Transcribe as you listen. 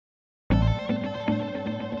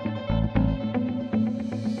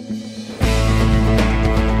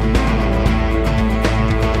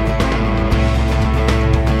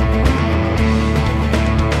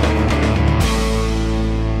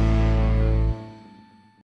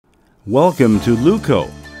Welcome to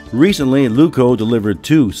LEWCO. Recently, LEWCO delivered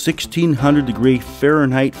two 1600-degree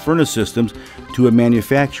Fahrenheit furnace systems to a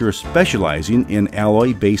manufacturer specializing in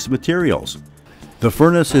alloy-based materials. The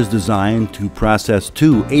furnace is designed to process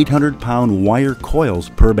two 800-pound wire coils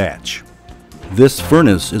per batch. This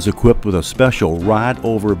furnace is equipped with a special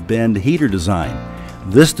rod-over-bend heater design.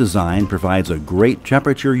 This design provides a great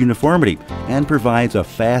temperature uniformity and provides a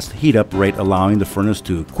fast heat-up rate, allowing the furnace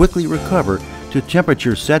to quickly recover to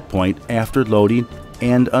temperature set point after loading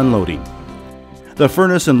and unloading. The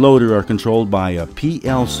furnace and loader are controlled by a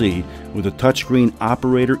PLC with a touchscreen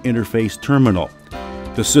operator interface terminal.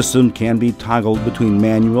 The system can be toggled between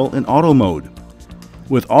manual and auto mode.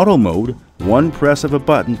 With auto mode, one press of a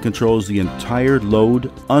button controls the entire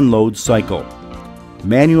load-unload cycle.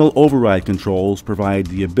 Manual override controls provide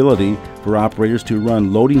the ability for operators to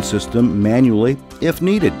run loading system manually if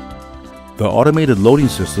needed. The automated loading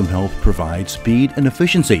system helps provide speed and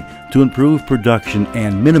efficiency to improve production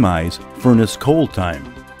and minimize furnace cold time.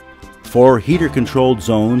 4 heater-controlled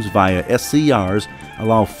zones via SCRs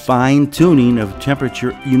allow fine-tuning of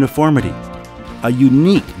temperature uniformity. A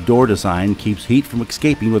unique door design keeps heat from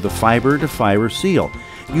escaping with a fiber-to-fiber seal,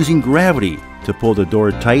 using gravity to pull the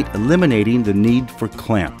door tight, eliminating the need for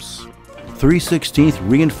clamps. 3/16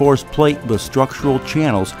 reinforced plate with structural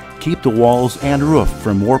channels keep the walls and roof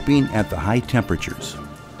from warping at the high temperatures.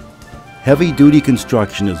 Heavy-duty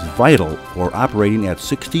construction is vital for operating at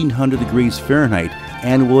 1600 degrees Fahrenheit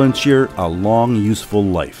and will ensure a long, useful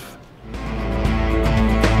life.